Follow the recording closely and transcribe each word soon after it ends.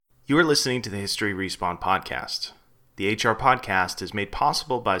You are listening to the History Respawn podcast. The HR podcast is made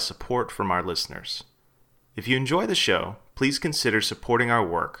possible by support from our listeners. If you enjoy the show, please consider supporting our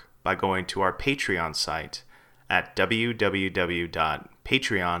work by going to our Patreon site at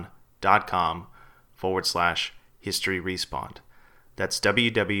www.patreon.com/historyrespawn. That's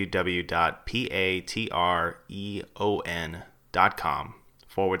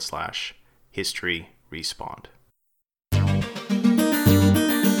www.patreon.com/historyrespawn.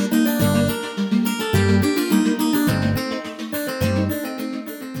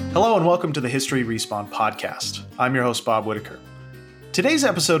 Hello and welcome to the History Respawn podcast. I'm your host, Bob Whitaker. Today's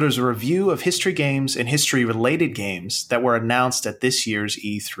episode is a review of history games and history-related games that were announced at this year's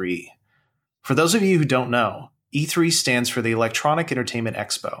E3. For those of you who don't know, E3 stands for the Electronic Entertainment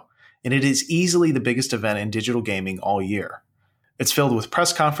Expo, and it is easily the biggest event in digital gaming all year. It's filled with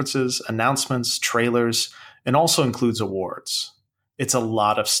press conferences, announcements, trailers, and also includes awards. It's a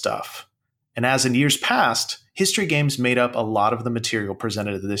lot of stuff. And as in years past, history games made up a lot of the material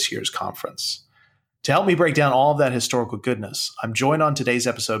presented at this year's conference. To help me break down all of that historical goodness, I'm joined on today's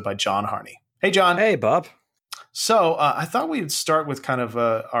episode by John Harney. Hey, John. Hey, Bob. So I thought we'd start with kind of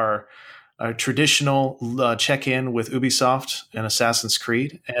our traditional check-in with Ubisoft and Assassin's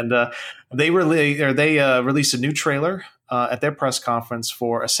Creed. And they released a new trailer at their press conference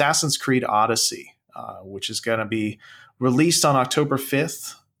for Assassin's Creed Odyssey, which is going to be released on October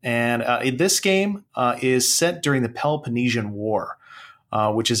 5th. And this game is set during the Peloponnesian War,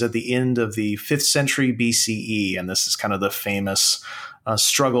 which is at the end of the 5th century BCE. And this is kind of the famous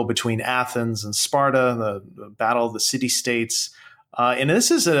struggle between Athens and Sparta, the battle of the city-states. And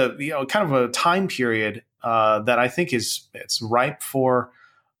this is kind of a time period that I think it's ripe for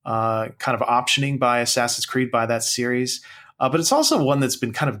kind of optioning by Assassin's Creed, by that series. But it's also one that's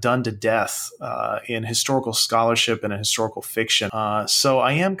been kind of done to death in historical scholarship and in historical fiction. So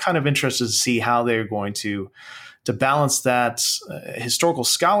I am kind of interested to see how they're going to balance that historical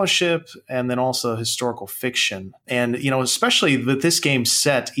scholarship and then also historical fiction. And, especially with this game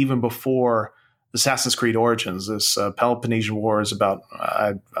set even before Assassin's Creed Origins. This Peloponnesian War is about,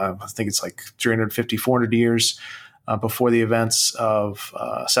 I think it's like 350, 400 years before the events of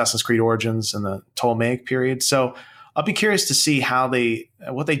Assassin's Creed Origins in the Ptolemaic period. So I'll be curious to see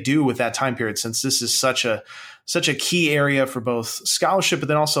what they do with that time period, since this is such a key area for both scholarship, but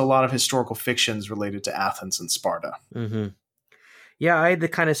then also a lot of historical fictions related to Athens and Sparta. Mm-hmm. Yeah, I had the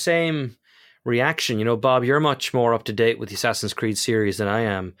kind of same reaction. Bob, you're much more up to date with the Assassin's Creed series than I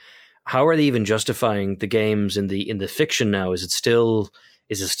am. How are they even justifying the games in the fiction now? Is it still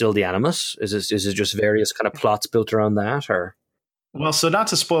the Animus? Is it just various kind of plots built around that, or? Well, so not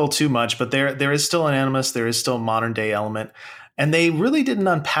to spoil too much, but there is still an Animus, there is still a modern day element, and they really didn't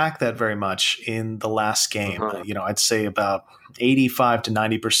unpack that very much in the last game. Uh-huh. I'd say about 85 to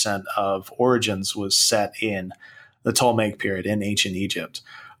 90% of Origins was set in the Ptolemaic period in ancient Egypt.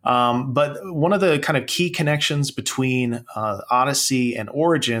 But one of the kind of key connections between Odyssey and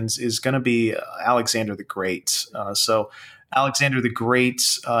Origins is going to be Alexander the Great. So Alexander the Great,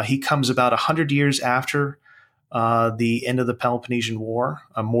 he comes about 100 years after the end of the Peloponnesian War,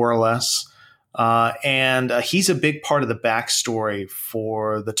 more or less. And he's a big part of the backstory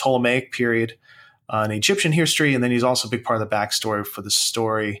for the Ptolemaic period in Egyptian history. And then he's also a big part of the backstory for the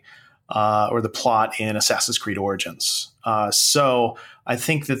story or the plot in Assassin's Creed Origins. So I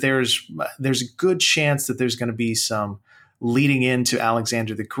think that there's a good chance that there's going to be some leading into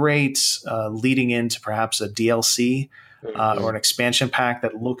Alexander the Great, leading into perhaps a DLC or an expansion pack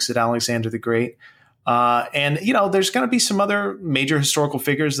that looks at Alexander the Great. And there's going to be some other major historical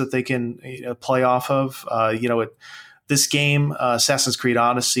figures that they can play off of. This game, Assassin's Creed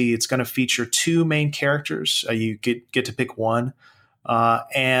Odyssey, it's going to feature two main characters. You get to pick one.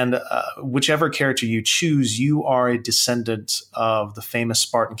 And whichever character you choose, you are a descendant of the famous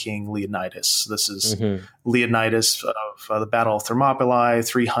Spartan king Leonidas. This is Leonidas of the Battle of Thermopylae,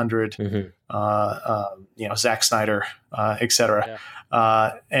 300, Zack Snyder, etc. Yeah.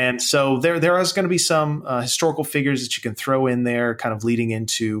 And so there is going to be some historical figures that you can throw in there, kind of leading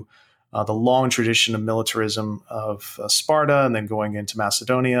into the long tradition of militarism of Sparta, and then going into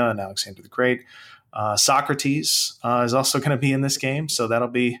Macedonia and Alexander the Great. Socrates is also going to be in this game, so it'll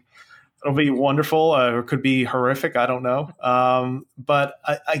be wonderful, or could be horrific. I don't know. But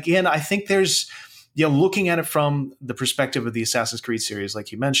again, I think there's, looking at it from the perspective of the Assassin's Creed series,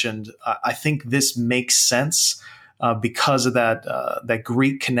 like you mentioned, I think this makes sense. Because of that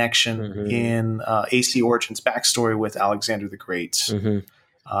Greek connection in AC Origin's backstory with Alexander the Great. So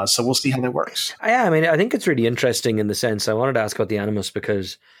we'll see how that works. Yeah, I think it's really interesting in the sense, I wanted to ask about the Animus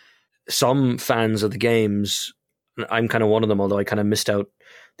because some fans of the games, I'm kind of one of them, although I kind of missed out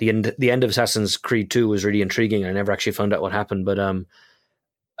the end of Assassin's Creed 2 was really intriguing. I never actually found out what happened, but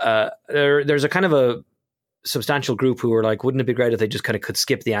there's a kind of a substantial group who were like, wouldn't it be great if they just kind of could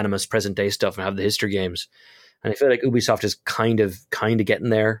skip the Animus present day stuff and have the history games? And I feel like Ubisoft is kind of getting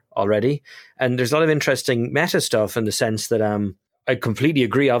there already. And there's a lot of interesting meta stuff in the sense that I completely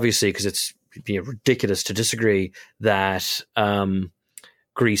agree, obviously, because it's ridiculous to disagree that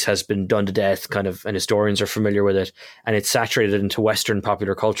Greece has been done to death, kind of, and historians are familiar with it, and it's saturated into Western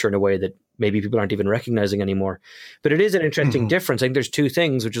popular culture in a way that maybe people aren't even recognizing anymore. But it is an interesting difference. I think there's two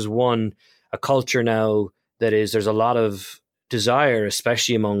things, which is one, a culture now that is, there's a lot of desire,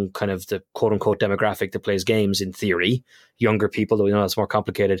 especially among kind of the quote unquote demographic that plays games in theory, younger people, though we know it's more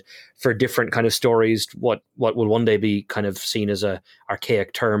complicated, for different kind of stories, what will one day be kind of seen as a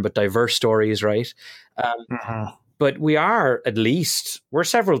archaic term, but diverse stories, right? But we're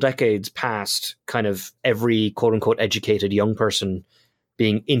several decades past kind of every quote unquote educated young person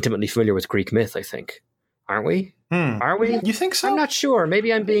being intimately familiar with Greek myth, I think. Aren't we? Are we? You think so? I'm not sure.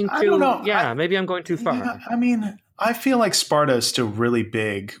 Maybe I'm being too... I don't know. Maybe I'm going too far. Yeah, I mean, I feel like Sparta is still really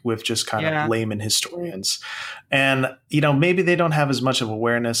big with just kind of layman historians. And, maybe they don't have as much of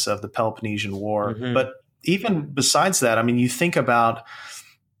awareness of the Peloponnesian War. But even besides that, I mean, you think about...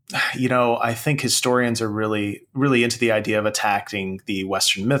 I think historians are really, really into the idea of attacking the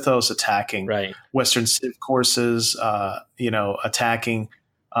Western mythos, attacking Western civ courses, attacking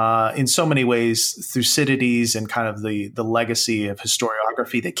in so many ways Thucydides and kind of the legacy of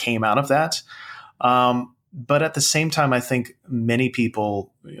historiography that came out of that. But at the same time, I think many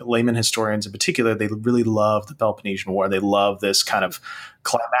people, layman historians in particular, they really love the Peloponnesian War. They love this kind of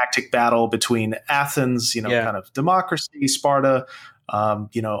climactic battle between Athens, kind of democracy, Sparta,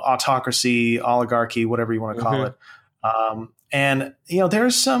 autocracy, oligarchy, whatever you want to call it. And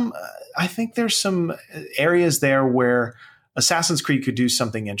there's some areas there where Assassin's Creed could do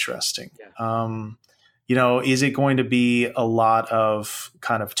something interesting. Is it going to be a lot of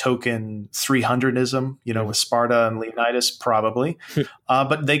kind of token 300ism, with Sparta and Leonidas? Probably.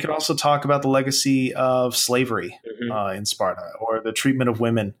 But they could also talk about the legacy of slavery in Sparta, or the treatment of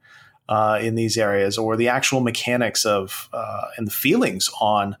women in these areas, or the actual mechanics of and the feelings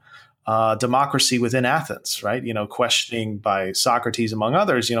on democracy within Athens, right? Questioning by Socrates, among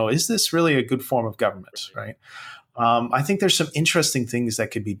others, is this really a good form of government, right? I think there's some interesting things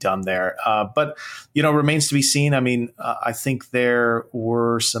that could be done there, but remains to be seen. I mean, I think there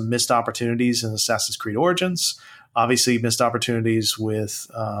were some missed opportunities in Assassin's Creed Origins. Obviously, missed opportunities with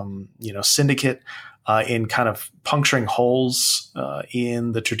Syndicate in kind of puncturing holes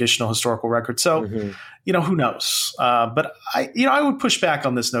in the traditional historical record. So, who knows? But I would push back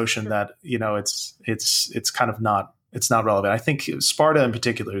on this notion that it's kind of not. It's not relevant. I think Sparta in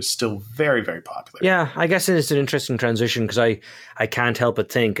particular is still very, very popular. Yeah, I guess it's an interesting transition because I can't help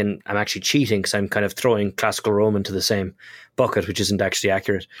but think, and I'm actually cheating because I'm kind of throwing classical Rome into the same bucket, which isn't actually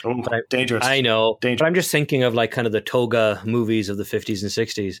accurate. Oh, dangerous. I know. Dangerous. But I'm just thinking of like kind of the toga movies of the 50s and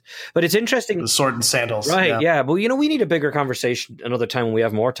 60s. But it's interesting. The sword and sandals. Right, yeah. But, we need a bigger conversation another time when we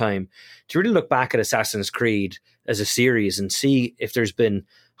have more time to really look back at Assassin's Creed as a series and see if there's been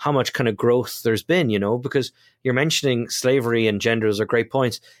how much kind of growth there's been, because you're mentioning slavery and gender. Those are great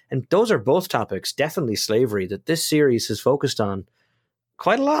points. And those are both topics, definitely slavery, that this series has focused on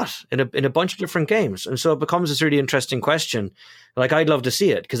quite a lot in a bunch of different games. And so it becomes this really interesting question. Like, I'd love to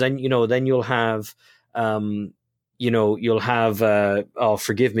see it because then you'll have,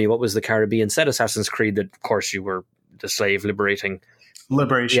 forgive me, what was the Caribbean set Assassin's Creed that, of course, you were the slave liberating.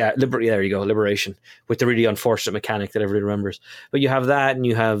 Liberation. Yeah, there you go, Liberation, with the really unfortunate mechanic that everybody remembers. But you have that, and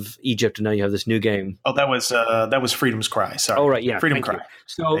you have Egypt, and now you have this new game. Oh, that was Freedom's Cry. Sorry. Oh, right, yeah. Freedom Cry.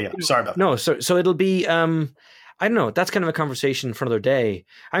 So, sorry about that. No, so it'll be, I don't know, that's kind of a conversation for another day.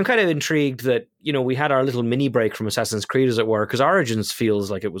 I'm kind of intrigued that, we had our little mini break from Assassin's Creed, as it were, because Origins feels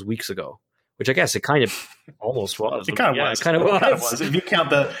like it was weeks ago. Which I guess it kind of almost was. It kind of was. It kind of was. If you count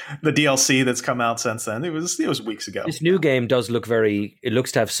the DLC that's come out since then, it was weeks ago. This new game does look it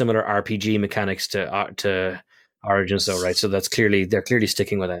looks to have similar RPG mechanics to Origins, though, right? So they're clearly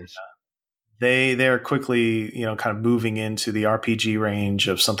sticking with it. They're quickly, kind of moving into the RPG range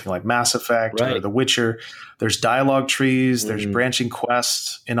of something like Mass Effect or The Witcher. There's dialogue trees, there's branching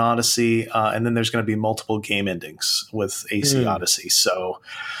quests in Odyssey, and then there's going to be multiple game endings with AC Odyssey. So,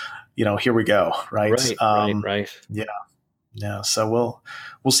 here we go, right? Right. Yeah. So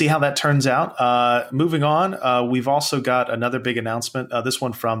we'll see how that turns out. Moving on, we've also got another big announcement. This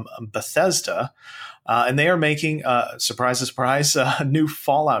one from Bethesda, and they are making surprise, a new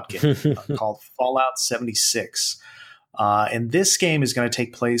Fallout game called Fallout 76. And this game is going to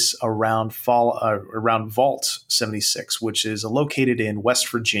take place around Vault 76, which is located in West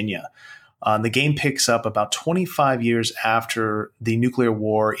Virginia. The game picks up about 25 years after the nuclear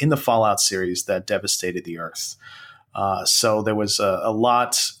war in the Fallout series that devastated the Earth. So there was a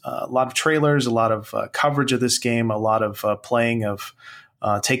lot of trailers, a lot of coverage of this game, a lot of playing of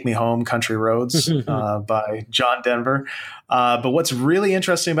Take Me Home, Country Roads by John Denver. But what's really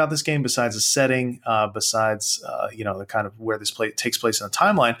interesting about this game, besides the setting, besides the kind of where this takes place in the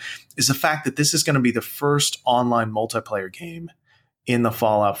timeline, is the fact that this is going to be the first online multiplayer game in the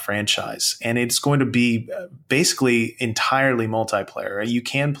Fallout franchise. And it's going to be basically entirely multiplayer. You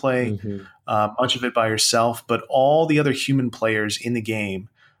can play much of it by yourself, but all the other human players in the game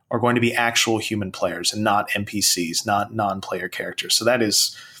are going to be actual human players and not NPCs, not non-player characters. So that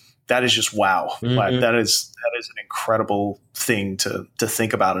is just wow. That is an incredible thing to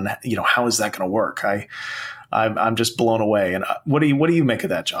think about. And how is that going to work? I'm just blown away. And what do you make of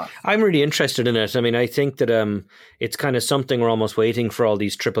that, John? I'm really interested in it. I mean, I think that it's kind of something we're almost waiting for all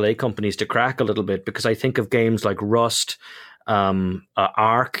these AAA companies to crack a little bit, because I think of games like Rust,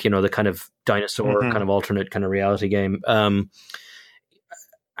 Ark, the kind of dinosaur kind of alternate kind of reality game.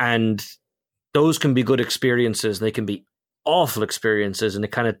 And those can be good experiences. They can be awful experiences, and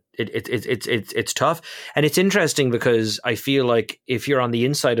it's tough. And it's interesting because I feel like if you're on the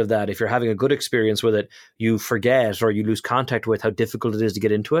inside of that, if you're having a good experience with it, you forget or you lose contact with how difficult it is to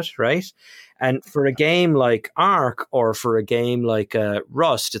get into it, right? And for a game like Ark or for a game like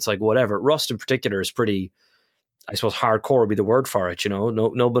Rust, it's like whatever. Rust in particular is pretty, I suppose hardcore would be the word for it.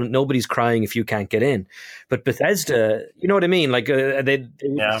 Nobody's crying if you can't get in. But Bethesda, you know what I mean? Like they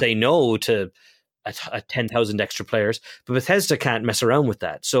say no to 10,000 extra players, but Bethesda can't mess around with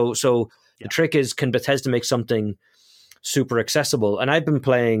that. So the trick is, can Bethesda make something super accessible? And I've been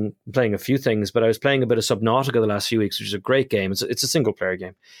playing a few things, but I was playing a bit of Subnautica the last few weeks, which is a great game. It's a single player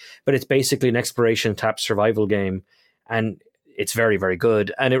game, but it's basically an exploration type survival game, and it's very, very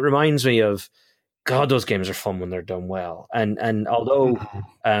good. And it reminds me of, God, those games are fun when they're done well. And although,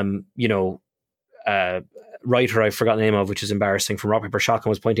 writer I've forgotten the name of, which is embarrassing, from Rock Paper Shotgun,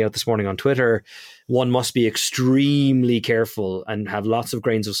 was pointing out this morning on Twitter, one must be extremely careful and have lots of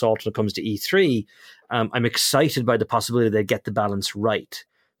grains of salt when it comes to E3. I'm excited by the possibility they get the balance right,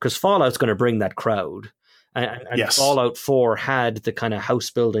 because Fallout's going to bring that crowd. And yes. Fallout 4 had the kind of house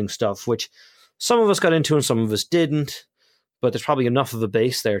building stuff, which some of us got into and some of us didn't, but there's probably enough of a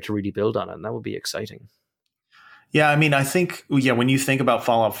base there to really build on it, and that would be exciting. Yeah, I mean, I think, when you think about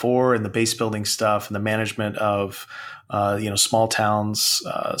Fallout 4 and the base building stuff and the management of, small towns,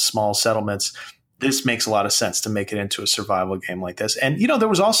 small settlements, this makes a lot of sense to make it into a survival game like this. And, there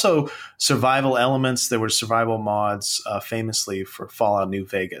was also survival elements. There were survival mods, famously for Fallout New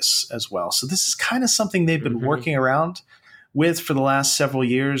Vegas as well. So this is kind of something they've been working around with for the last several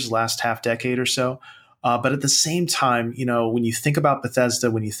years, last half decade or so. But at the same time, when you think about Bethesda,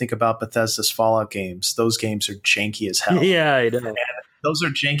 when you think about Bethesda's Fallout games, those games are janky as hell. Yeah, I know. And those are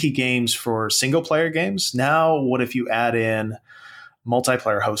janky games for single player games. Now, what if you add in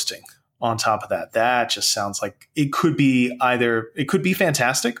multiplayer hosting on top of that? That just sounds like it could be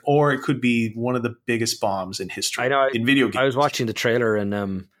fantastic, or it could be one of the biggest bombs in history. I know. In video games. I was watching the trailer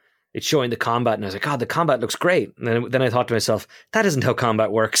and it's showing the combat, and I was like, God, the combat looks great. And then I thought to myself, that isn't how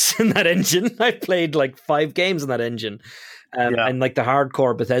combat works in that engine. I played like 5 games in that engine. And like the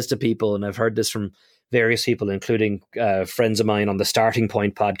hardcore Bethesda people, and I've heard this from various people, including friends of mine on the Starting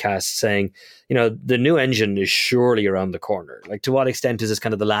Point podcast, saying, the new engine is surely around the corner. Like, to what extent is this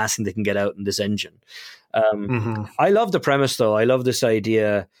kind of the last thing they can get out in this engine? I love the premise, though. I love this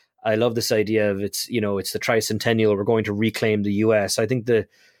idea. of it's it's the tricentennial. We're going to reclaim the US. I think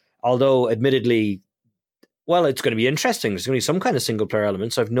although admittedly, it's going to be interesting. There's going to be some kind of single player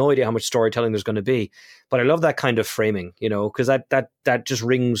element. So I have no idea how much storytelling there's going to be, but I love that kind of framing, because that just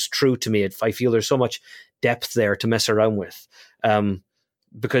rings true to me. I feel there's so much depth there to mess around with,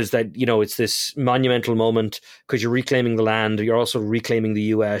 because that, it's this monumental moment because you're reclaiming the land. You're also reclaiming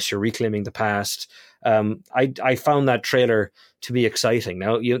the US. You're reclaiming the past. I found that trailer to be exciting.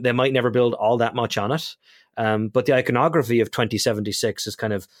 Now, they might never build all that much on it. But the iconography of 2076 is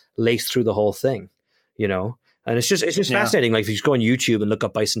kind of laced through the whole thing, and it's just fascinating. Like, if you just go on YouTube and look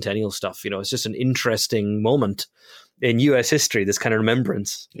up bicentennial stuff, it's just an interesting moment in U.S. history, this kind of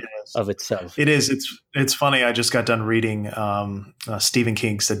remembrance of itself. It is. It's funny. I just got done reading Stephen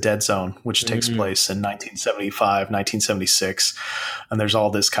King's The Dead Zone, which takes place in 1975, 1976. And there's all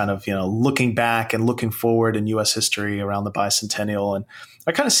this kind of, looking back and looking forward in U.S. history around the bicentennial. And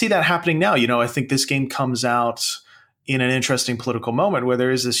I kind of see that happening now. I think this game comes out in an interesting political moment where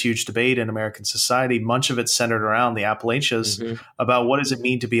there is this huge debate in American society, much of it centered around the Appalachians about what does it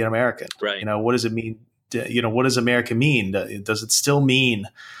mean to be an American? Right. You know, what does it mean? What does America mean? Does it still mean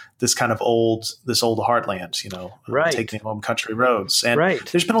this kind of old heartland, right. taking home country roads? And right.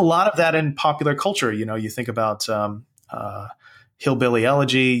 there's been a lot of that in popular culture. You know, you think about Hillbilly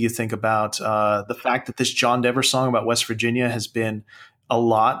Elegy, you think about the fact that this John Denver song about West Virginia has been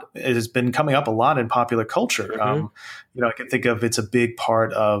coming up a lot in popular culture. I can think of, it's a big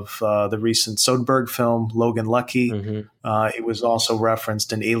part of the recent Soderbergh film, Logan Lucky. It was also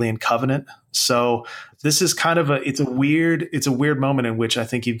referenced in Alien Covenant. So this is kind of it's a weird moment in which I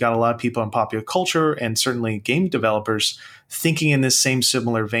think you've got a lot of people in popular culture and certainly game developers thinking in this same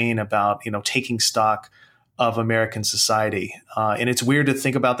similar vein about, taking stock of American society. And it's weird to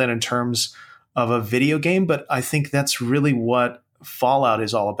think about that in terms of a video game, but I think that's really what Fallout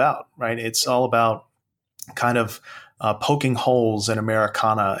is all about, right? It's all about kind of poking holes in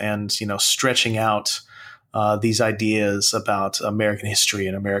Americana and, stretching out these ideas about American history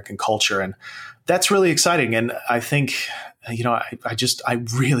and American culture. And that's really exciting. And I think, I'm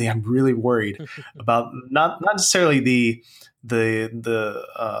really worried about not necessarily the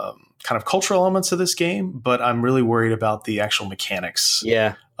kind of cultural elements of this game, but I'm really worried about the actual mechanics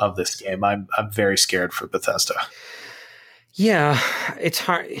of this game. I'm very scared for Bethesda. Yeah, it's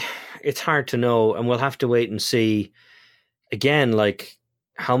hard. It's hard to know, and we'll have to wait and see. Again, like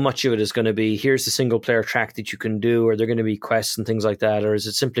how much of it is going to be, here's the single player track that you can do, or they're going to be quests and things like that, or is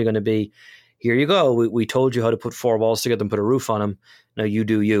it simply going to be, here you go, we told you how to put 4 walls together and put a roof on them. Now you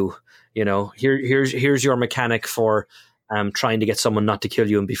do you. Here's your mechanic for trying to get someone not to kill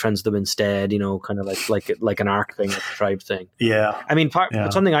you and be friends with them instead. Kind of like an arc thing, like a tribe thing. Yeah, I mean,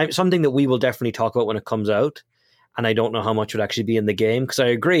 something that we will definitely talk about when it comes out. And I don't know how much would actually be in the game, because I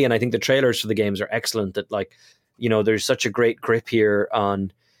agree. And I think the trailers for the games are excellent, that there's such a great grip here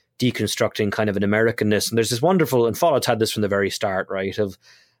on deconstructing kind of an Americanness. And there's this wonderful, and Fallout's had this from the very start, right? Of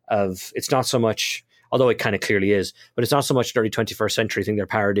it's not so much, although it kind of clearly is, but it's not so much the early 21st century thing they're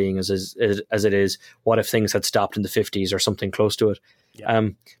parodying as it is, what if things had stopped in the 50s or something close to it. Yeah.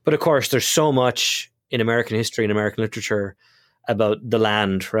 But of course, there's so much in American history and American literature about the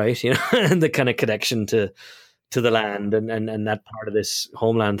land, right? And the kind of connection to the land and that part of this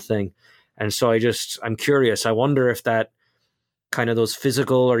homeland thing. And so I'm curious. I wonder if that kind of those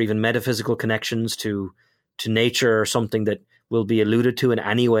physical or even metaphysical connections to nature or something that will be alluded to in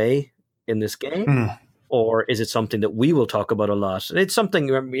any way in this game, or is it something that we will talk about a lot? And it's something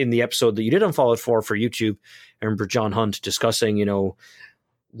in the episode that you did on Fallout 4 for YouTube. I remember John Hunt discussing,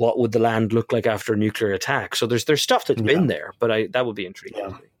 what would the land look like after a nuclear attack? So there's stuff that's been there, but that would be intriguing to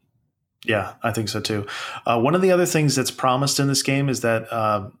me. Yeah, I think so too. One of the other things that's promised in this game is that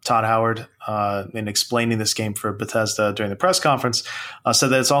Todd Howard, in explaining this game for Bethesda during the press conference, said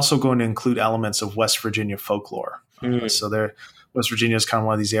that it's also going to include elements of West Virginia folklore. So West Virginia is kind of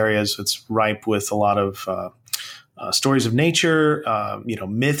one of these areas that's ripe with a lot of stories of nature,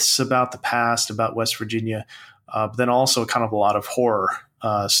 myths about the past, about West Virginia, but then also kind of a lot of horror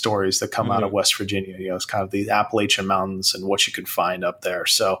stories that come out of West Virginia. It's kind of the Appalachian Mountains and what you can find up there.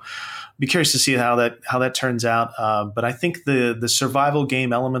 So be curious to see how that turns out. But I think the survival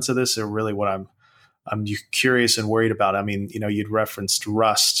game elements of this are really what I'm curious and worried about. I mean, you'd referenced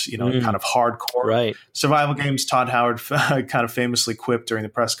Rust, kind of hardcore survival games. Todd Howard kind of famously quipped during the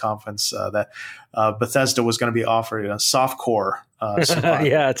press conference that Bethesda was going to be offering a softcore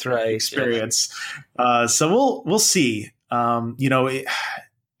survival that's right. experience. So we'll see. I'm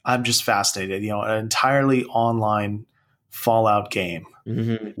just fascinated. An entirely online Fallout game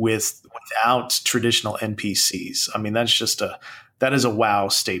without traditional NPCs. I mean, that is a wow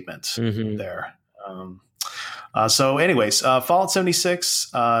statement there. So anyways, Fallout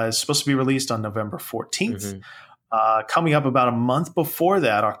 76 is supposed to be released on November 14th. Coming up about a month before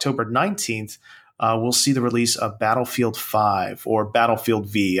that, October 19th, we'll see the release of Battlefield 5 or Battlefield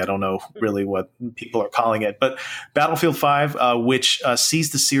V. I don't know really what people are calling it, but Battlefield 5, which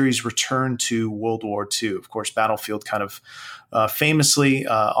sees the series return to World War II. Of course, Battlefield kind of famously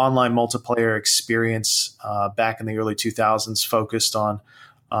online multiplayer experience back in the early 2000s focused on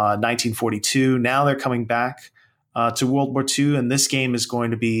 1942. Now they're coming back to World War II, and this game is going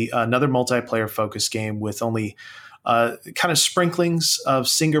to be another multiplayer-focused game with only kind of sprinklings of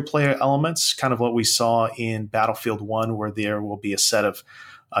single-player elements, kind of what we saw in Battlefield 1, where there will be a set of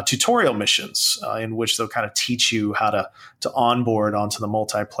tutorial missions in which they'll kind of teach you how to onboard onto the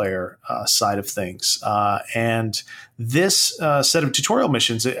multiplayer side of things. And this set of tutorial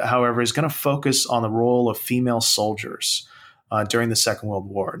missions, however, is going to focus on the role of female soldiers. during the Second World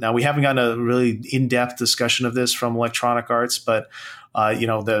War. Now, we haven't gotten a really in-depth discussion of this from Electronic Arts, but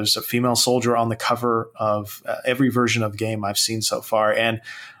there's a female soldier on the cover of every version of the game I've seen so far. And,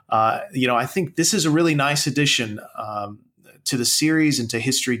 I think this is a really nice addition to the series and to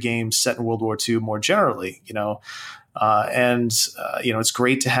history games set in World War II more generally, it's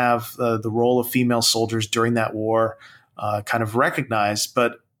great to have the role of female soldiers during that war kind of recognized.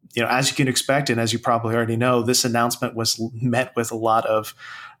 But, as you can expect, and as you probably already know, this announcement was met with a lot of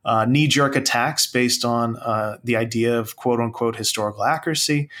knee-jerk attacks based on the idea of quote-unquote historical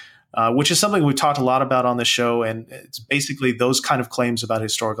accuracy, which is something we've talked a lot about on the show. And it's basically those kind of claims about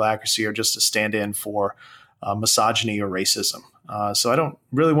historical accuracy are just a stand-in for misogyny or racism. So I don't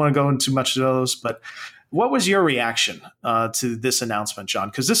really want to go into much of those, but what was your reaction to this announcement, John?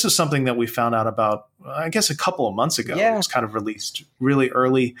 Because this is something that we found out about, I guess, a couple of months ago. Yeah. It was kind of released really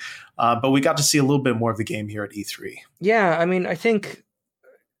early, but we got to see a little bit more of the game here at E3. Yeah, I mean, I think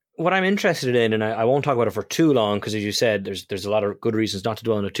what I'm interested in, and I won't talk about it for too long, because as you said, there's a lot of good reasons not to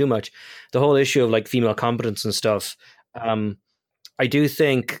dwell on it too much. The whole issue of like female competence and stuff, I do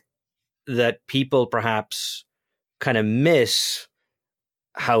think that people perhaps kind of miss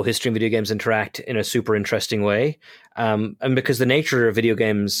how history and video games interact in a super interesting way. And because the nature of video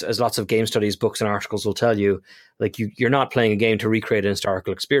games, as lots of game studies, books and articles will tell you, like you're not playing a game to recreate an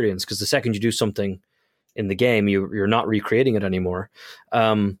historical experience, because the second you do something in the game, you're not recreating it anymore.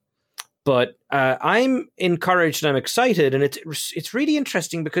 But I'm encouraged and I'm excited, and it's really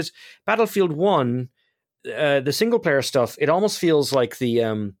interesting because Battlefield 1, the single player stuff, it almost feels like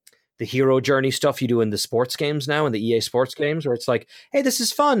the hero journey stuff you do in the sports games now, in the EA sports games, where it's like, hey, this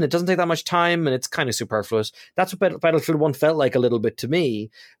is fun. It doesn't take that much time and it's kind of superfluous. That's what Battlefield 1 felt like a little bit to me.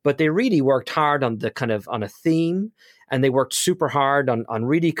 But they really worked hard on the kind of on a theme, and they worked super hard on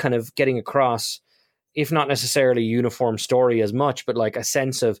really kind of getting across, if not necessarily uniform story as much, but like a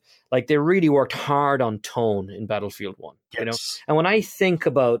sense of like they really worked hard on tone in Battlefield 1. Yes. And when I think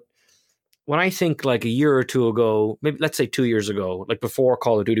like a year or two ago, maybe let's say 2 years ago, like before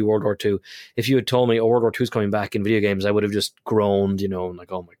Call of Duty World War II, if you had told me World War II is coming back in video games, I would have just groaned, and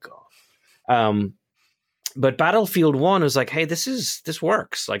like, oh my God. But Battlefield 1 was like, hey, this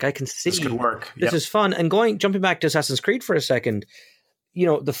works. Like I can see this could work. This is fun. And jumping back to Assassin's Creed for a second,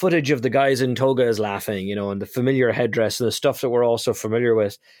 the footage of the guys in togas laughing, and the familiar headdress and the stuff that we're also familiar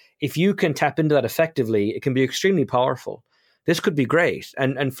with, if you can tap into that effectively, it can be extremely powerful. This could be great.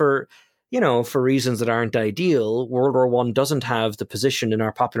 And for reasons that aren't ideal, World War I doesn't have the position in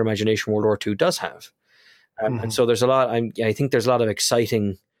our popular imagination World War II does have. And so there's a lot, I think there's a lot of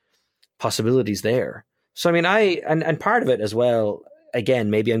exciting possibilities there. So, I mean, and part of it as well, again,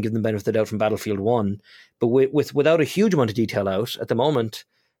 maybe I'm giving the benefit of the doubt from Battlefield 1, but without a huge amount of detail out at the moment,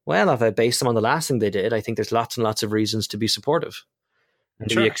 well, if I base them on the last thing they did, I think there's lots and lots of reasons to be supportive and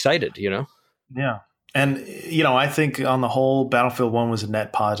to be excited, Yeah. And, I think on the whole, Battlefield 1 was a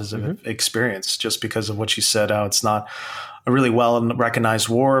net positive experience just because of what you said, how it's not a really well-recognized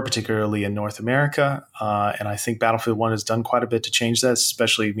war, particularly in North America. And I think Battlefield 1 has done quite a bit to change that,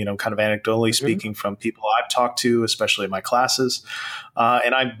 especially, kind of anecdotally speaking from people I've talked to, especially in my classes.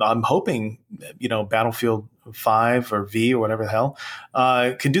 And I'm hoping, Battlefield 5 or V or whatever the hell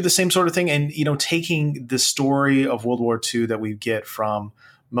can do the same sort of thing. And, taking the story of World War II that we get from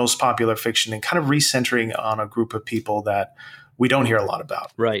most popular fiction and kind of recentering on a group of people that we don't hear a lot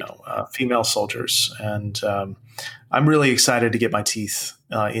about, right? Female soldiers. And I'm really excited to get my teeth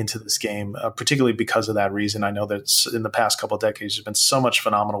into this game, particularly because of that reason. I know that in the past couple of decades, there's been so much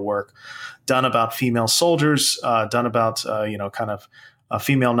phenomenal work done about female soldiers, done about, kind of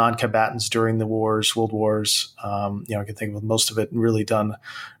female non-combatants during the wars, world wars. I can think of most of it really done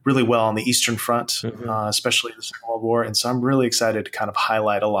really well on the Eastern Front, especially the Second World War. And so I'm really excited to kind of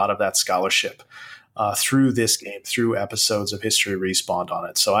highlight a lot of that scholarship through this game, through episodes of History Respawned on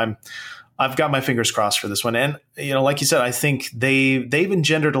it. So I've got my fingers crossed for this one. And, like you said, I think they've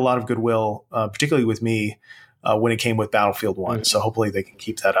engendered a lot of goodwill, particularly with me, when it came with Battlefield 1. So hopefully they can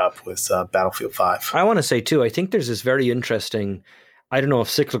keep that up with Battlefield 5. I want to say, too, I think there's this very interesting, I don't know if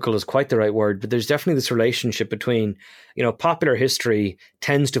cyclical is quite the right word, but there's definitely this relationship between, popular history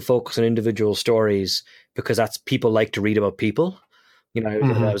tends to focus on individual stories because that's people like to read about people.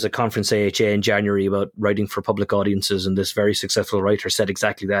 There was a conference AHA in January about writing for public audiences, and this very successful writer said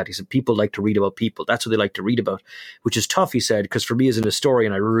exactly that. He said, people like to read about people. That's what they like to read about, which is tough, he said, because for me as an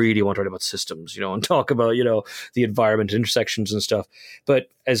historian, I really want to write about systems, and talk about, the environment, intersections and stuff. But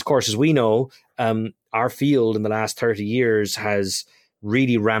of course, as we know, our field in the last 30 years has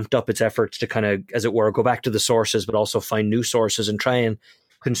really ramped up its efforts to kind of, as it were, go back to the sources, but also find new sources and try and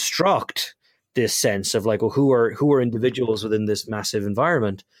construct this sense of like, well, who are individuals within this massive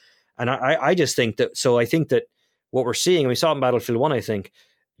environment? And I just think that, so I think that what we're seeing, and we saw it in Battlefield 1, I think,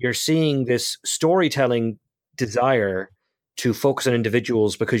 you're seeing this storytelling desire to focus on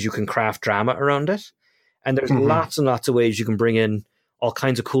individuals because you can craft drama around it. And there's lots and lots of ways you can bring in all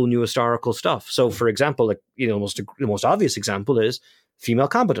kinds of cool new historical stuff. So, for example, like, you know, the most obvious example is female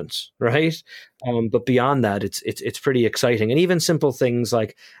competence, right? But beyond that, it's pretty exciting. And even simple things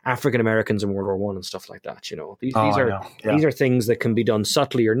like African Americans in World War I and stuff like that. You know, these are things that can be done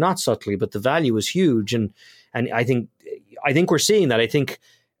subtly or not subtly, but the value is huge. And I think we're seeing that. I think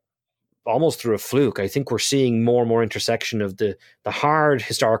almost through a fluke. I think we're seeing more and more intersection of the hard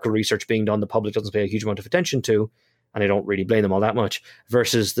historical research being done the public doesn't pay a huge amount of attention to, and I don't really blame them all that much,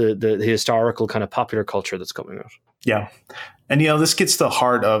 versus the historical kind of popular culture that's coming out. Yeah. And, you know, this gets to the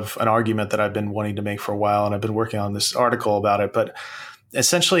heart of an argument that I've been wanting to make for a while, and I've been working on this article about it. But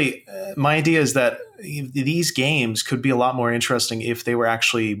essentially, my idea is that these games could be a lot more interesting if they were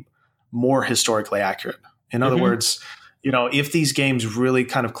actually more historically accurate. In other words, you know, if these games really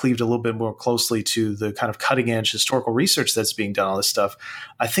kind of cleaved a little bit more closely to the kind of cutting edge historical research that's being done on this stuff,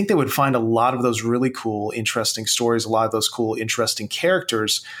 I think they would find a lot of those really cool, interesting stories, a lot of those cool, interesting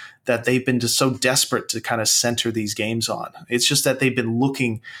characters that they've been just so desperate to kind of center these games on. It's just that they've been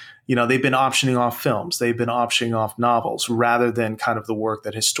looking, you know, they've been optioning off films, they've been optioning off novels rather than kind of the work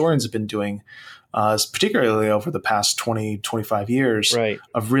that historians have been doing, particularly over the past 20, 25 years, right,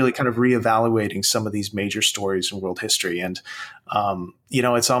 of really kind of reevaluating some of these major stories in world history. And, you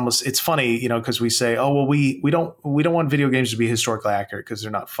know, it's funny, you know, because we say, oh, well, we don't want video games to be historically accurate because they're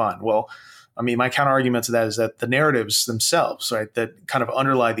not fun. Well, I mean, my counter argument to that is that the narratives themselves, right, that kind of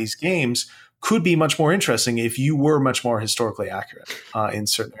underlie these games could be much more interesting if you were much more historically accurate in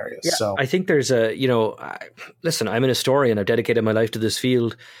certain areas. Yeah, so I think there's listen, I'm an historian. I've dedicated my life to this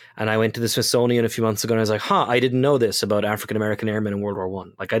field, and I went to the Smithsonian a few months ago and I was like, I didn't know this about African-American airmen in World War I.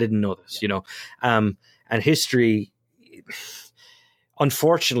 Like, I didn't know this, you know, and history,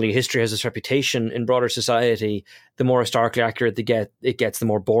 unfortunately, history has this reputation in broader society. The more historically accurate it gets, the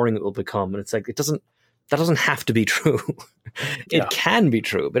more boring it will become. And it's like, that doesn't have to be true. It can be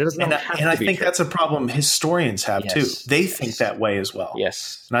true, but it doesn't have to be true. And I think that's a problem historians have too. They think that way as well.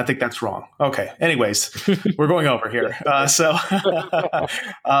 Yes. And I think that's wrong. Okay. Anyways, we're going over here. So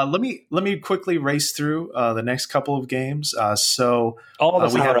let me quickly race through the next couple of games. So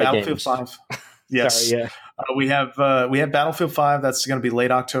we have Battlefield 5. Yes. Sorry, yeah. We have Battlefield 5. That's going to be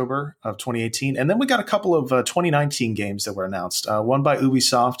late October of 2018. And then we got a couple of 2019 games that were announced. One by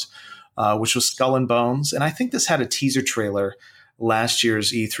Ubisoft, which was Skull and Bones. And I think this had a teaser trailer last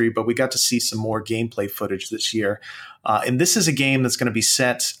year's E3, but we got to see some more gameplay footage this year. And this is a game that's going to be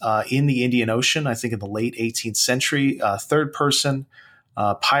set in the Indian Ocean, I think in the late 18th century, third-person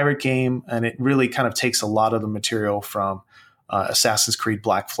pirate game. And it really kind of takes a lot of the material from Assassin's Creed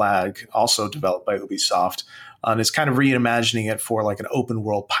Black Flag, also developed by Ubisoft. And it's kind of reimagining it for like an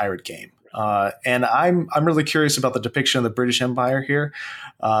open-world pirate game. And I'm really curious about the depiction of the British Empire here,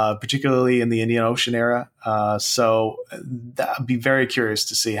 particularly in the Indian Ocean era. So I'd be very curious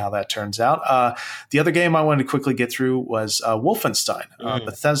to see how that turns out. The other game I wanted to quickly get through was Wolfenstein.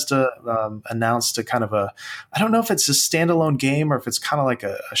 Bethesda announced a kind of I don't know if it's a standalone game or if it's kind of like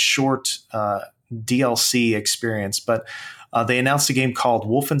a short DLC experience, but they announced a game called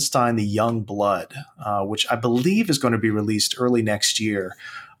Wolfenstein: The Young Blood, which I believe is going to be released early next year.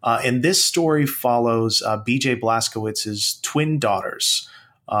 And this story follows B.J. Blazkowicz's twin daughters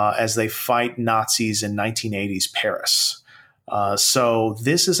as they fight Nazis in 1980s Paris. So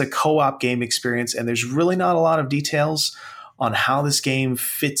this is a co-op game experience, and there's really not a lot of details on how this game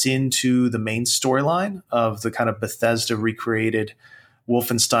fits into the main storyline of the kind of Bethesda recreated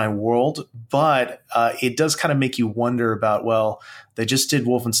Wolfenstein world. But it does kind of make you wonder about, well, they just did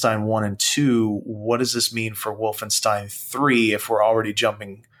Wolfenstein 1 and 2. What does this mean for Wolfenstein 3 if we're already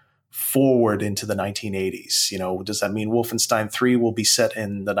jumping forward into the 1980s? You know, does that mean Wolfenstein 3 will be set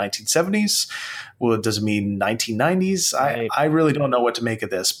in the 1970s? Well, does it mean 1990s? Right. I really don't know what to make of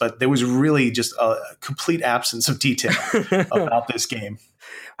this, but there was really just a complete absence of detail about this game.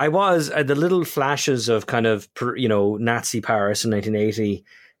 I was the little flashes of kind of, you know, Nazi Paris in 1980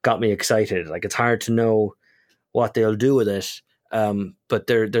 got me excited. Like, it's hard to know what they'll do with it. But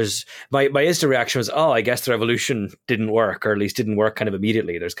there's my instant reaction was, I guess the revolution didn't work, or at least didn't work kind of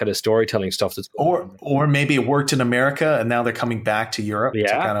immediately. There's kind of storytelling stuff that's or maybe it worked in America and now they're coming back to Europe to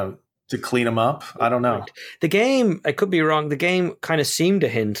kind of to clean them up. I don't know. The game, I could be wrong. The game kind of seemed to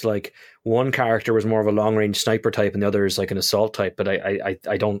hint like one character was more of a long range sniper type and the other is like an assault type. But I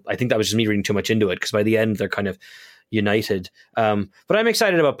think that was just me reading too much into it, because by the end they're kind of, united. But I'm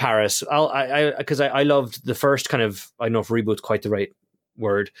excited about Paris. I loved the first kind of, I don't know if reboot's quite the right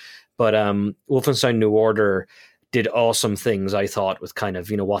word, but Wolfenstein New Order did awesome things, I thought, with kind of,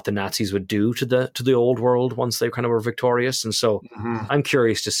 what the Nazis would do to the old world once they kind of were victorious. And so I'm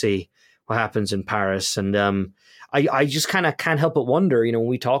curious to see what happens in Paris. And I just kind of can't help but wonder, when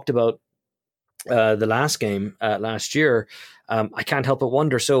we talked about the last game last year, I can't help but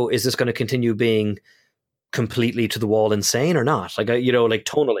wonder, so is this going to continue being completely to the wall insane or not? Like, like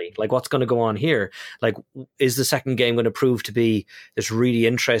tonally, like what's going to go on here? Like, is the second game going to prove to be this really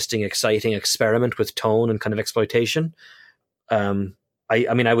interesting, exciting experiment with tone and kind of exploitation? I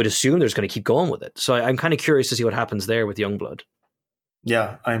would assume there's going to keep going with it. So I'm kind of curious to see what happens there with Youngblood.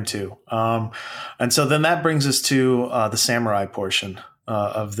 Yeah, I am too. And so then that brings us to the Samurai portion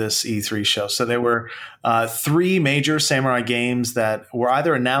of this E3 show. So there were 3 major Samurai games that were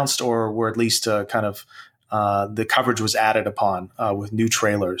either announced or were at least kind of the coverage was added upon with new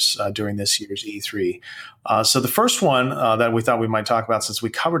trailers during this year's E3. So the first one that we thought we might talk about, since we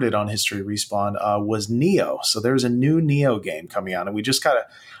covered it on History Respawn, was Nioh. So there's a new Nioh game coming out, and we just got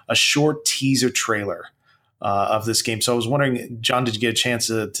a short teaser trailer of this game. So I was wondering, John, did you get a chance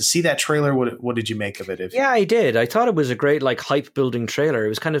to see that trailer? What did you make of it? Yeah, I did. I thought it was a great hype building trailer. It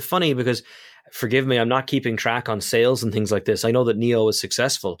was kind of funny because, forgive me, I'm not keeping track on sales and things like this. I know that Nioh was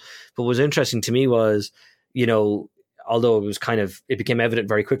successful, but what was interesting to me was, although it became evident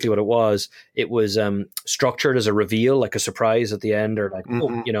very quickly what it was structured as a reveal, like a surprise at the end, or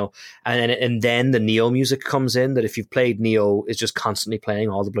and then the Nioh music comes in, that if you've played Nioh, is just constantly playing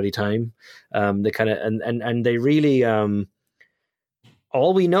all the bloody time. They kind of, and they really,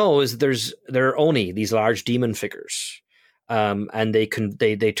 all we know is there are Oni, these large demon figures. And they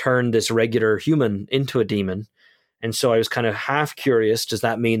turn this regular human into a demon. And so I was kind of half curious, does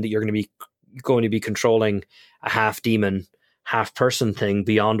that mean that you're going to be controlling a half demon, half person thing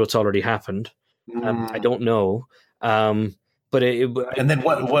beyond what's already happened? I don't know. But and then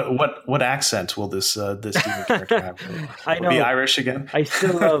what accent will this demon character have? Will it be Irish again? I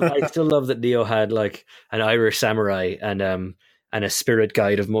still love that Nioh had like an Irish samurai and a spirit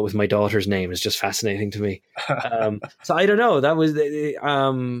guide with my daughter's name is just fascinating to me. So I don't know. That was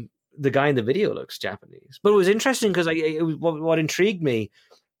the guy in the video looks Japanese, but it was interesting because what intrigued me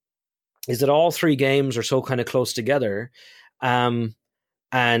is that all 3 games are so kind of close together, and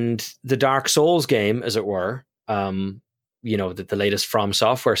the Dark Souls game, as it were, the latest From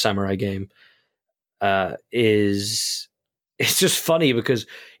Software samurai game, it's just funny because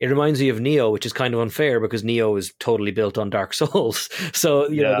it reminds me of Nioh, which is kind of unfair because Nioh is totally built on Dark Souls. So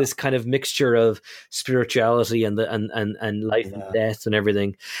know this kind of mixture of spirituality and life and death and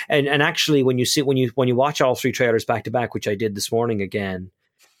everything. And actually, when you watch all 3 trailers back to back, which I did this morning again,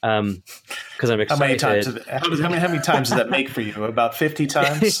 because I'm excited. How many times does that make for you? About 50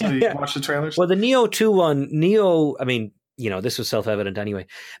 times you watch the trailers? Well, the Nioh 2 one, I mean, this was self-evident anyway,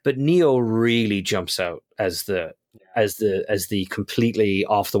 but Nioh really jumps out as the completely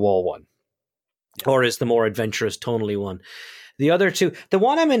off the wall one, or as the more adventurous tonally one. The other 2, the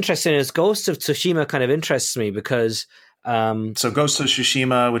one I'm interested in is Ghost of Tsushima. Kind of interests me because so Ghost of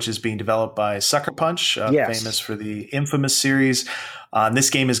Tsushima, which is being developed by Sucker Punch, famous for the Infamous series. This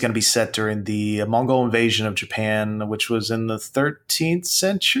game is going to be set during the Mongol invasion of Japan, which was in the 13th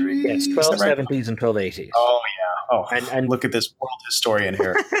century. Yes, 1270s and 1280s. Oh yeah. Oh, and look at this world historian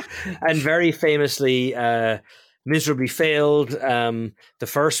here. And very famously, miserably failed. The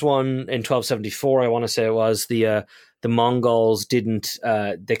first one in 1274, I want to say it was, the Mongols didn't.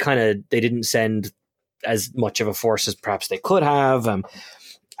 They didn't send as much of a force as perhaps they could have,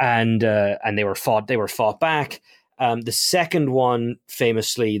 and they were fought back. The second one,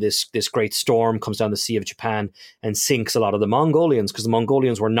 famously, this great storm comes down the Sea of Japan and sinks a lot of the Mongolians, because the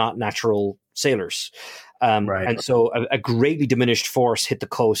Mongolians were not natural sailors. Right. And so a greatly diminished force hit the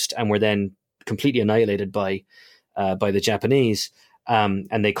coast and were then completely annihilated by the Japanese.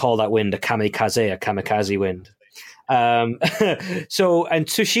 And they call that wind a kamikaze wind. So, and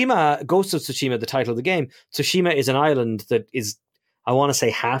Tsushima, Ghost of Tsushima, the title of the game, Tsushima is an island that is, I want to say,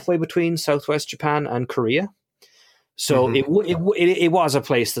 halfway between Southwest Japan and Korea. So it was a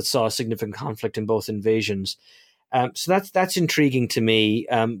place that saw significant conflict in both invasions. So that's intriguing to me.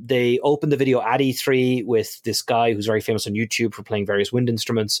 They opened the video at E3 with this guy who's very famous on YouTube for playing various wind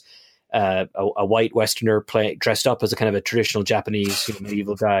instruments, a white Westerner dressed up as a kind of a traditional Japanese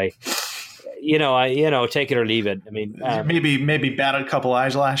medieval guy. Take it or leave it. I mean, maybe batted a couple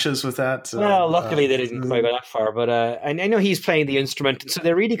eyelashes with that. Well, luckily they didn't quite go that far. But I know he's playing the instrument, so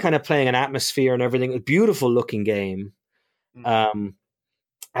they're really kind of playing an atmosphere and everything. A beautiful looking game.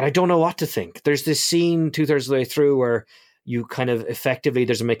 I don't know what to think. There's this scene 2/3 of the way through where you kind of effectively,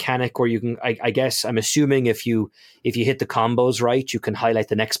 there's a mechanic where you can, I guess, I'm assuming if you hit the combos right, you can highlight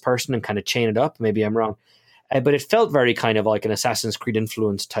the next person and kind of chain it up. Maybe I'm wrong. But it felt very kind of like an Assassin's Creed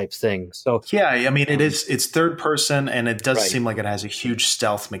influence type thing. So yeah, I mean, it's third person, and it does Right. seem like it has a huge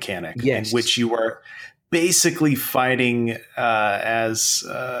stealth mechanic Yes. in which you are basically fighting as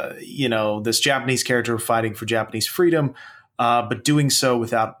this Japanese character fighting for Japanese freedom, but doing so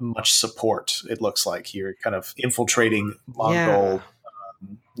without much support. It looks like you're kind of infiltrating Mongol,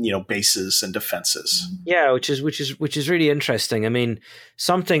 bases and defenses. Yeah, which is really interesting. I mean,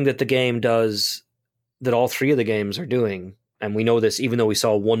 something that the game does that all three of the games are doing, and we know this even though we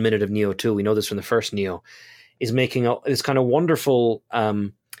saw 1 minute of Neo 2, we know this from the first Neo, is making this kind of wonderful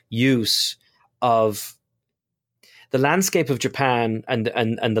use of the landscape of Japan and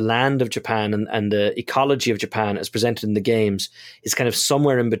the land of Japan and the ecology of Japan as presented in the games is kind of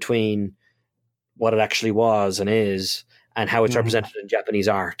somewhere in between what it actually was and is and how it's represented in Japanese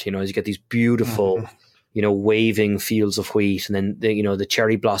art. As you get these beautiful, waving fields of wheat, and then the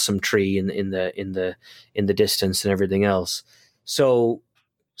cherry blossom tree in the distance and everything else. So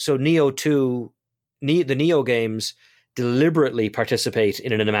Neo 2, the Neo games deliberately participate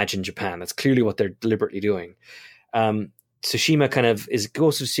in an imagined Japan. That's clearly what they're deliberately doing. Tsushima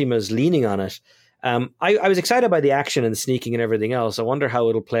Ghost of Tsushima is leaning on it. I was excited by the action and the sneaking and everything else. I wonder how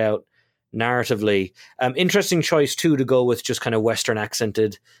it'll play out narratively. Interesting choice too to go with just kind of Western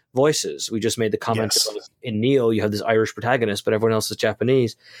accented voices. We just made the comment about in Neo you have this Irish protagonist, but everyone else is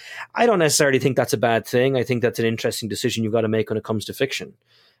Japanese. I don't necessarily think that's a bad thing. I think that's an interesting decision you've got to make when it comes to fiction.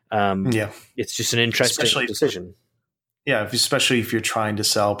 It's just an interesting decision. Yeah, especially if you're trying to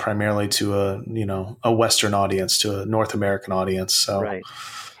sell primarily to a Western audience, to a North American audience. So right.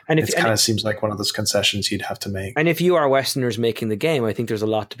 And it kind of seems like one of those concessions you'd have to make. And if you are Westerners making the game, I think there's a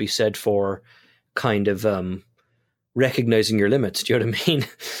lot to be said for kind of recognizing your limits. Do you know what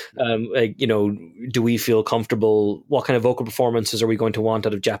I mean? Do we feel comfortable? What kind of vocal performances are we going to want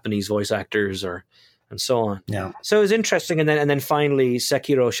out of Japanese voice actors, and so on? Yeah. So it was interesting, and then finally,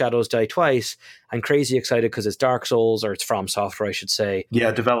 Sekiro: Shadows Die Twice. I'm crazy excited because it's Dark Souls, or it's From Software, I should say.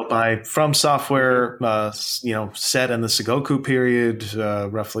 Yeah, developed by From Software. Set in the Sengoku period,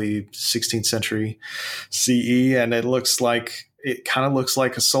 roughly 16th century CE, and it kind of looks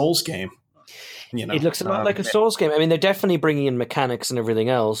like a Souls game. It looks a lot like a Souls game. I mean, they're definitely bringing in mechanics and everything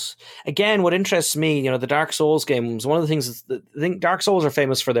else. Again, what interests me, the Dark Souls games, one of the things I think Dark Souls are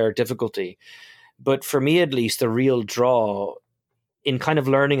famous for their difficulty. But for me, at least, the real draw in kind of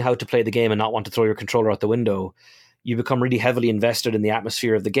learning how to play the game and not want to throw your controller out the window, you become really heavily invested in the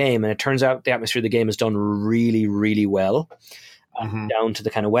atmosphere of the game. And it turns out the atmosphere of the game is done really, really well, down to the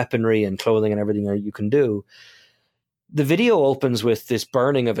kind of weaponry and clothing and everything that you can do. The video opens with this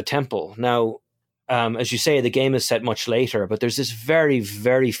burning of a temple. Now, as you say, the game is set much later, but there's this very,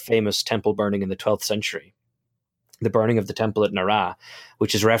 very famous temple burning in the 12th century. The burning of the temple at Nara,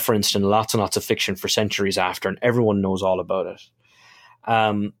 which is referenced in lots and lots of fiction for centuries after, and everyone knows all about it.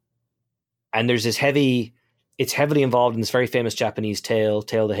 And there's it's heavily involved in this very famous Japanese Tale of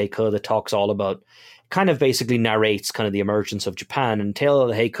the Heiko, that talks all about, kind of basically narrates kind of the emergence of Japan. And Tale of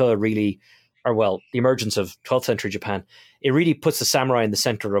the Heiko the emergence of 12th century Japan, it really puts the samurai in the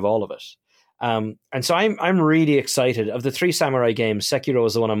center of all of it. And so I'm really excited. Of the three samurai games, Sekiro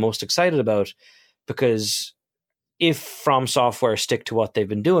is the one I'm most excited about, because if From Software stick to what they've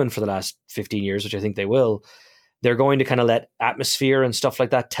been doing for the last 15 years, which I think they will, they're going to kind of let atmosphere and stuff like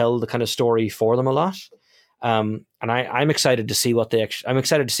that tell the kind of story for them a lot. And I'm excited to see I'm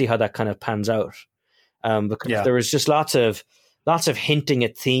excited to see how that kind of pans out. Because there was just lots of hinting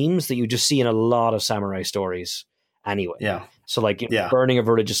at themes that you just see in a lot of samurai stories anyway. Yeah. So burning of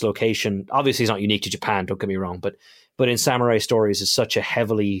a religious location, obviously is not unique to Japan, don't get me wrong, but in samurai stories is such a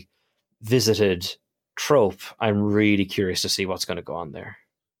heavily visited trope. I'm really curious to see what's going to go on there.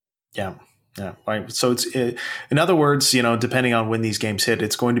 Yeah. Right. So it's, in other words, depending on when these games hit,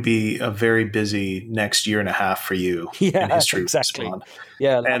 it's going to be a very busy next year and a half for you in history. Exactly. Respawn.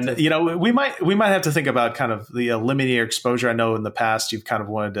 Yeah. And, we might have to think about kind of the linear exposure. I know in the past you've kind of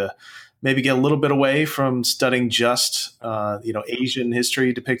wanted to maybe get a little bit away from studying just, Asian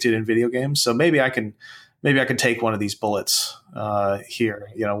history depicted in video games. So maybe I can take one of these bullets here,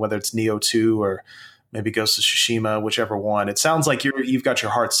 whether it's Neo 2 or maybe Ghost of Tsushima, whichever one. It sounds like you've got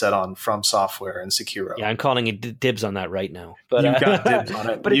your heart set on From Software and Sekiro. Yeah, I'm calling it dibs on that right now. But you've got dibs on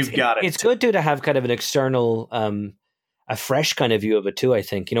it. But it's good to have kind of an external, a fresh kind of view of it too. I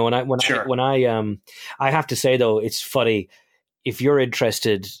think I have to say though, it's funny if you're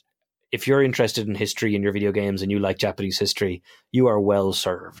interested. if you're interested in history in your video games and you like Japanese history, you are well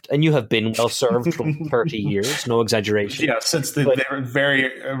served, and you have been well served for 30 years. No exaggeration. Yeah, since the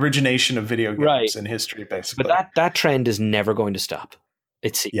very origination of video games in history, basically. But that trend is never going to stop.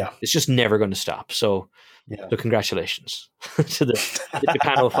 It's just never going to stop. So congratulations to the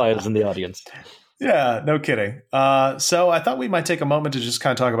Japanophiles in the audience. Yeah, no kidding. So I thought we might take a moment to just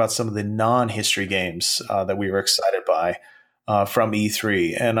kind of talk about some of the non-history games that we were excited by from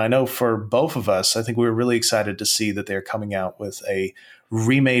E3. And I know for both of us, I think we were really excited to see that they're coming out with a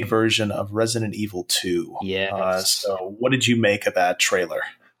remade version of Resident Evil 2. Yeah. So what did you make of that trailer?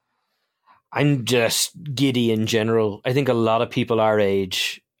 I'm just giddy in general. I think a lot of people our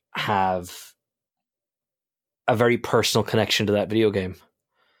age have a very personal connection to that video game.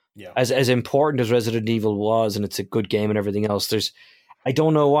 Yeah. As important as Resident Evil was, and it's a good game and everything else, I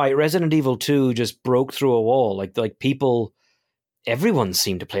don't know why Resident Evil 2 just broke through a wall. Like people, everyone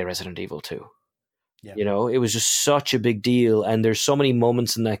seemed to play Resident Evil 2. Yeah. You know, it was just such a big deal, and there's so many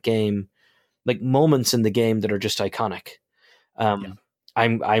moments in that game, like moments in the game that are just iconic. I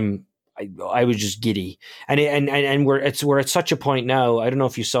was just giddy, and we're at such a point now. I don't know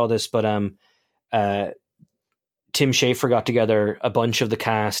if you saw this, but Tim Schafer got together a bunch of the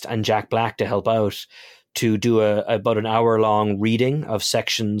cast and Jack Black to help out to do about an hour-long reading of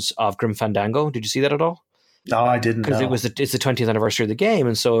sections of Grim Fandango. Did you see that at all? No, I didn't. Because it's the 20th anniversary of the game,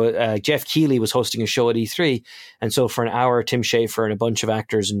 and so Jeff Keighley was hosting a show at E3, and so for an hour, Tim Schafer and a bunch of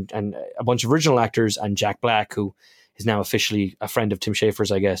actors and a bunch of original actors and Jack Black, who is now officially a friend of Tim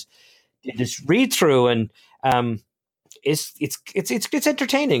Schafer's, I guess, did this read through, and it's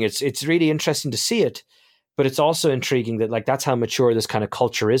entertaining. It's really interesting to see it. But it's also intriguing that like that's how mature this kind of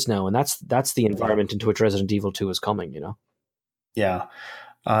culture is now, and that's the environment into which Resident Evil 2 is coming. You know. Yeah.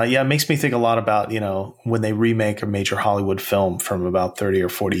 It makes me think a lot about, when they remake a major Hollywood film from about 30 or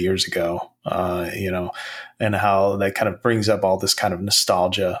 40 years ago, and how that kind of brings up all this kind of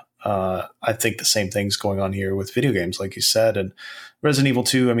nostalgia. I think the same thing's going on here with video games, like you said. And Resident Evil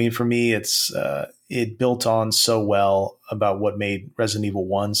 2, I mean, for me, it built on so well about what made Resident Evil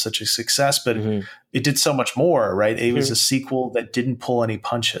 1 such a success, but it did so much more, right? It was a sequel that didn't pull any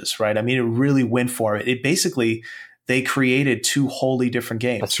punches, right? I mean, it really went for it. It basically, they created two wholly different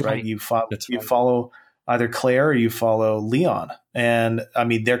games. That's right? You follow either Claire or you follow Leon. And I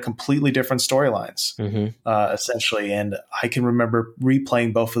mean, they're completely different storylines, essentially. And I can remember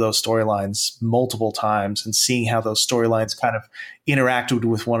replaying both of those storylines multiple times and seeing how those storylines kind of interacted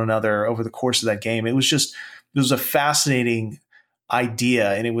with one another over the course of that game. It was a fascinating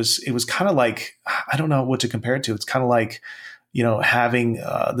idea. And it was kind of like, I don't know what to compare it to. It's kind of like, having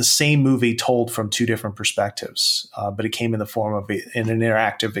the same movie told from two different perspectives, but it came in the form of an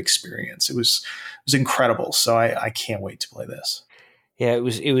interactive experience. It was incredible. So I can't wait to play this. Yeah, it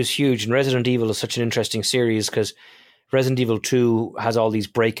was huge. And Resident Evil is such an interesting series because Resident Evil 2 has all these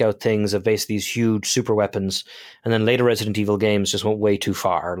breakout things of basically these huge super weapons. And then later Resident Evil games just went way too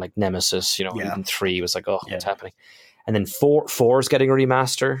far, like Nemesis, even 3 was like, what's happening? And then 4 is getting a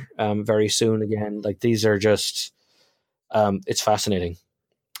remaster very soon again. Like these are just... it's fascinating.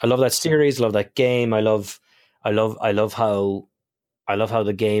 I love that series. I love that game. I love how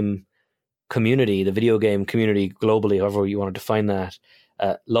the game community, the video game community globally, however you want to define that,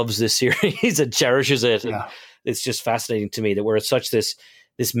 loves this series and cherishes it. Yeah. And it's just fascinating to me that we're at such this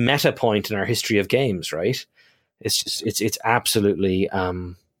meta point in our history of games, right? It's absolutely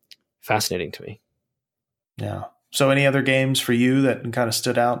fascinating to me. Yeah. So any other games for you that kind of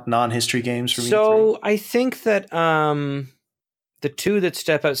stood out, non-history games for me? So I think that the two that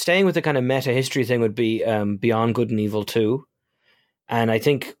step out, staying with the kind of meta history thing, would be Beyond Good and Evil 2. And I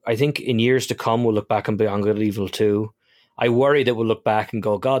think in years to come, we'll look back on Beyond Good and Evil 2. I worry that we'll look back and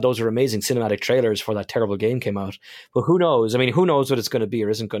go, God, those are amazing cinematic trailers before that terrible game came out. But who knows? I mean, who knows what it's going to be or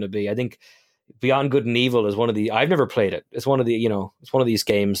isn't going to be? I think Beyond Good and Evil is I've never played it. It's one of these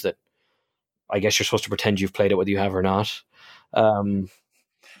games that I guess you're supposed to pretend you've played it whether you have or not.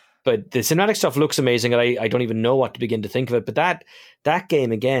 But the cinematic stuff looks amazing, and I don't even know what to begin to think of it. But that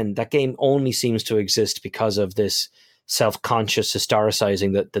game only seems to exist because of this self-conscious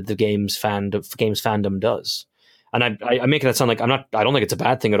historicizing that the games fandom does. And I'm making that sound like I don't think it's a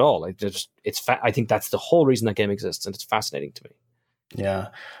bad thing at all. Like I think that's the whole reason that game exists, and it's fascinating to me. Yeah.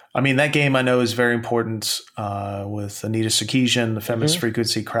 I mean, that game I know is very important with Anita Sarkeesian, the Feminist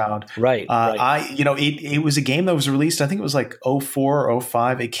Frequency crowd. Right. It was a game that was released, I think it was like 04 or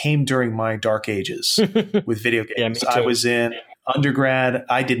 05. It came during my dark ages with video games. I was in undergrad.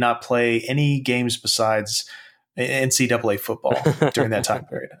 I did not play any games besides NCAA football during that time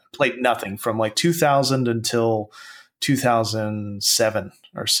period. I played nothing from like 2000 until 2007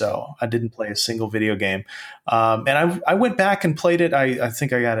 or so. I didn't play a single video game. And I went back and played it. I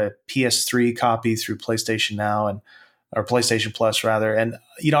think I got a PS3 copy through PlayStation Now or PlayStation Plus rather. And,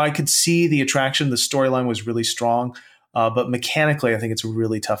 I could see the attraction. The storyline was really strong. But mechanically, I think it's a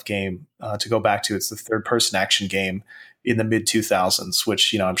really tough game to go back to. It's the third-person action game in the mid-2000s,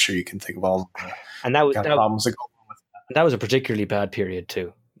 which, I'm sure you can think of all the problems that go on with that. That was a particularly bad period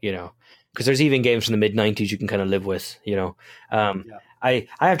too, because there's even games from the mid-90s you can kind of live with, I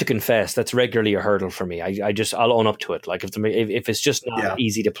have to confess that's regularly a hurdle for me. I'll own up to it. Like if it's just not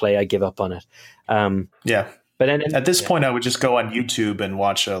easy to play, I give up on it. But at this point, I would just go on YouTube and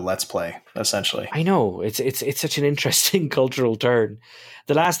watch a Let's Play, essentially. I know. It's such an interesting cultural turn.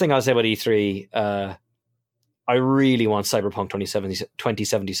 The last thing I'll say about E3, I really want Cyberpunk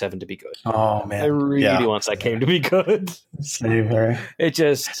 2077 to be good. Oh, man. I really want that game to be good. Same here. It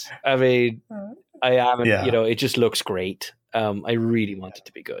just, it just looks great. I really want it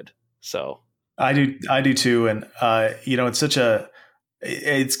to be good. So I do too. And,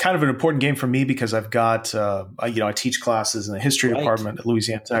 it's kind of an important game for me because I've got, I teach classes in the history department at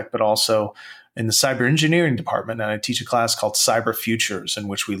Louisiana Tech, but also in the cyber engineering department. And I teach a class called Cyber Futures, in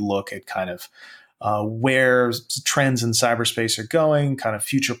which we look at kind of where trends in cyberspace are going, kind of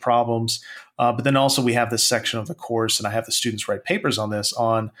future problems. But then also we have this section of the course, and I have the students write papers on this,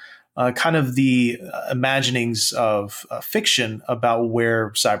 on kind of the imaginings of fiction about where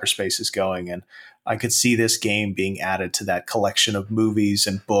cyberspace is going. And I could see this game being added to that collection of movies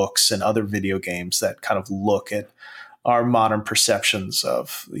and books and other video games that kind of look at our modern perceptions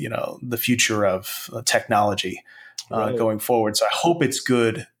of, the future of technology going forward. So I hope it's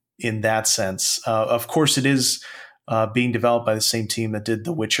good in that sense. Of course, it is being developed by the same team that did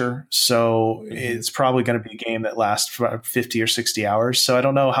The Witcher. So it's probably going to be a game that lasts for 50 or 60 hours. So I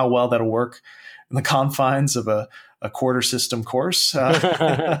don't know how well that'll work in the confines of a quarter system course.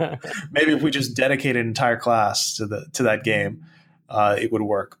 Maybe if we just dedicate an entire class to that game, it would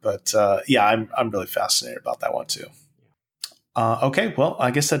work. But I'm really fascinated about that one too. Okay, well,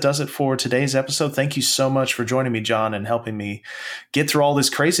 I guess that does it for today's episode. Thank you so much for joining me, John, and helping me get through all this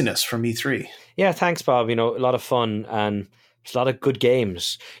craziness from E3. Yeah, thanks, Bob. A lot of fun and a lot of good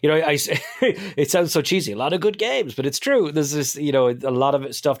games. It sounds so cheesy. A lot of good games, but it's true. There's this, a lot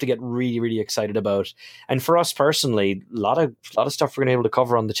of stuff to get really, really excited about. And for us personally, a lot of stuff we're going to be able to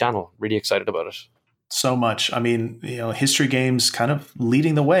cover on the channel. Really excited about it. So much. I mean, history games kind of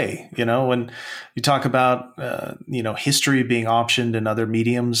leading the way, when you talk about, history being optioned in other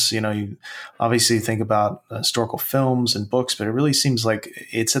mediums, you obviously think about historical films and books, but it really seems like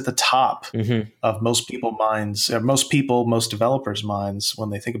it's at the top of most people's minds, or most developers' minds when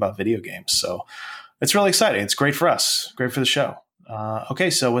they think about video games. So it's really exciting. It's great for us, great for the show.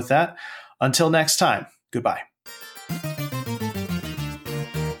 Okay. So with that, until next time, goodbye.